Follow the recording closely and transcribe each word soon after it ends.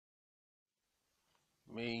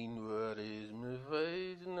Mean what is my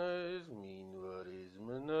face nose? Mean what is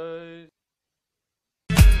my nose?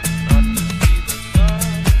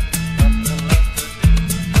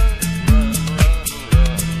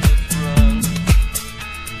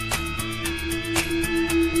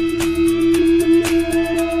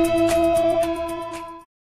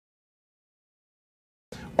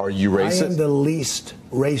 Are you racist? I am the least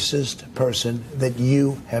racist person that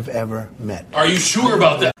you have ever met. Are you sure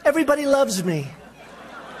about that? Everybody loves me.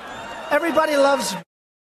 Everybody loves me.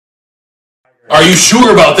 Are you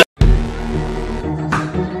sure about that?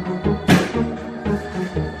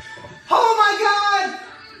 Oh my God!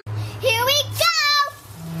 Here we go!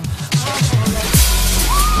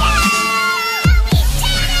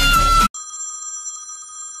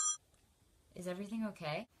 Is everything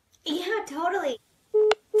okay? Yeah, totally.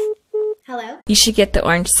 Hello? You should get the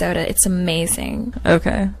orange soda. It's amazing.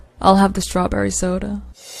 Okay. I'll have the strawberry soda.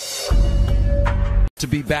 To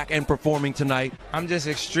be back and performing tonight. I'm just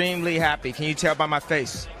extremely happy. Can you tell by my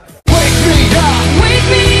face? Wake me up! Wake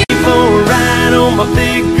me up! For a ride on my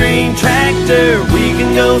big green tractor. We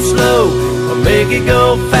can go slow or make it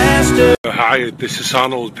go faster. Hi, this is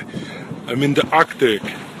Arnold. I'm in the Arctic.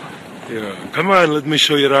 Yeah, come on, let me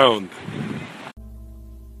show you around.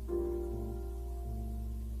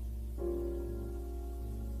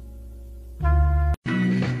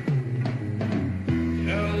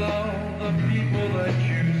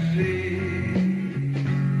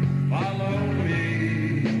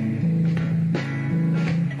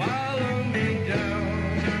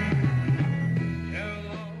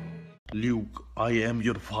 Luke, I am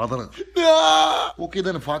your father. No! Okay,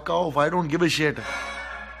 then fuck off. I don't give a shit.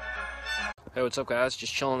 Hey, what's up, guys?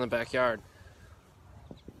 Just chilling in the backyard.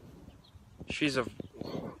 She's a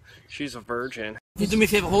virgin. Can you do me a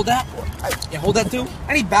favor? Hold that. Yeah, hold that too.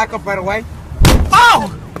 I need backup right away.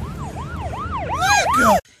 Oh!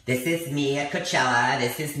 This is me at Coachella.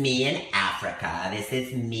 This is me in Africa. This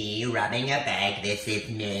is me rubbing a bag. This is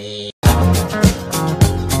me.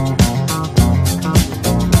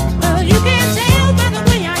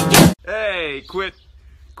 Hey, quit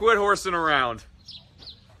horsing around.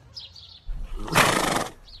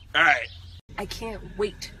 Alright. I can't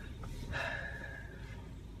wait.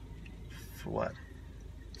 For what?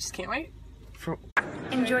 Just can't wait. For...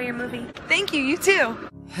 Enjoy your movie. Thank you, you too.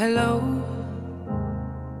 Hello,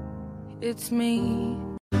 it's me.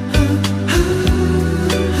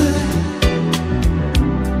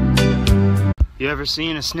 You ever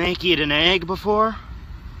seen a snake eat an egg before?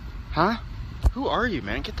 Huh? Who are you,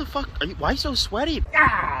 man? Get the fuck... why are you so sweaty?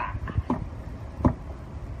 Ah!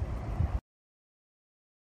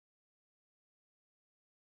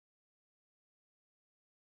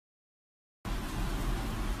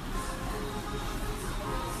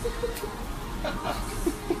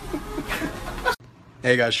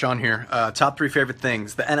 Hey guys, Sean here. Top 3 favorite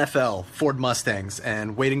things: the NFL, Ford Mustangs,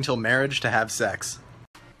 and waiting till marriage to have sex.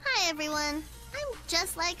 Hi, everyone. I'm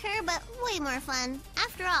just like her, but way more fun.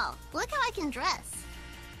 After all, look how I can dress.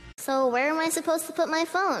 So where am I supposed to put my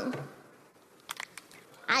phone?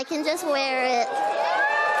 I can just wear it.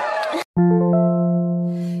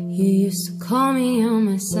 You used to call me on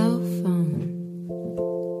my cell phone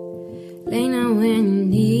late night when you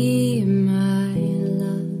need